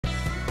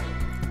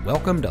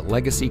Welcome to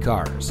Legacy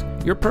Cars,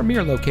 your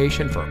premier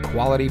location for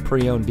quality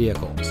pre-owned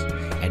vehicles.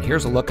 And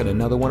here's a look at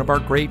another one of our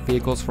great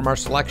vehicles from our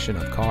selection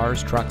of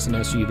cars, trucks, and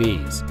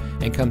SUVs,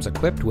 and comes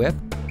equipped with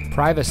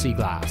privacy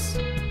glass,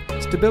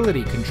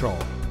 stability control,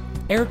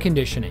 air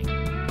conditioning,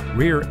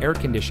 rear air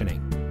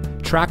conditioning,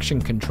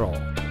 traction control,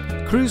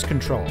 cruise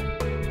control,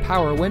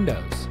 power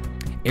windows,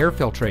 air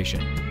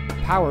filtration,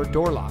 power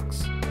door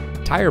locks,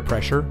 tire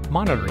pressure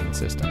monitoring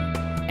system,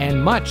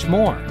 and much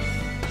more.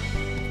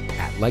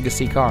 At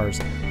Legacy Cars,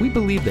 we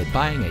believe that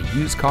buying a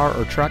used car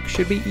or truck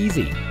should be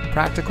easy,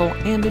 practical,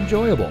 and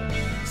enjoyable.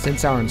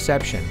 Since our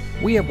inception,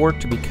 we have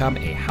worked to become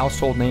a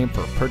household name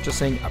for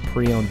purchasing a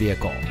pre-owned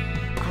vehicle.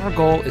 Our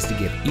goal is to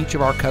give each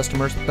of our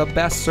customers the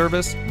best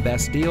service,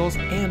 best deals,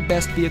 and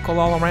best vehicle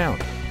all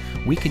around.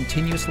 We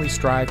continuously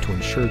strive to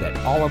ensure that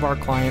all of our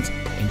clients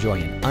enjoy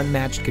an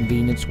unmatched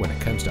convenience when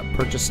it comes to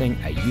purchasing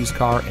a used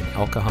car in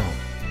El Cajon.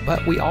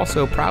 But we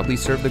also proudly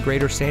serve the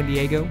greater San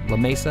Diego, La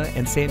Mesa,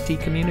 and Santee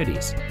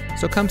communities.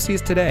 So come see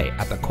us today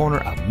at the corner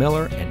of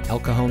Miller and El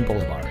Cajon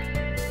Boulevard.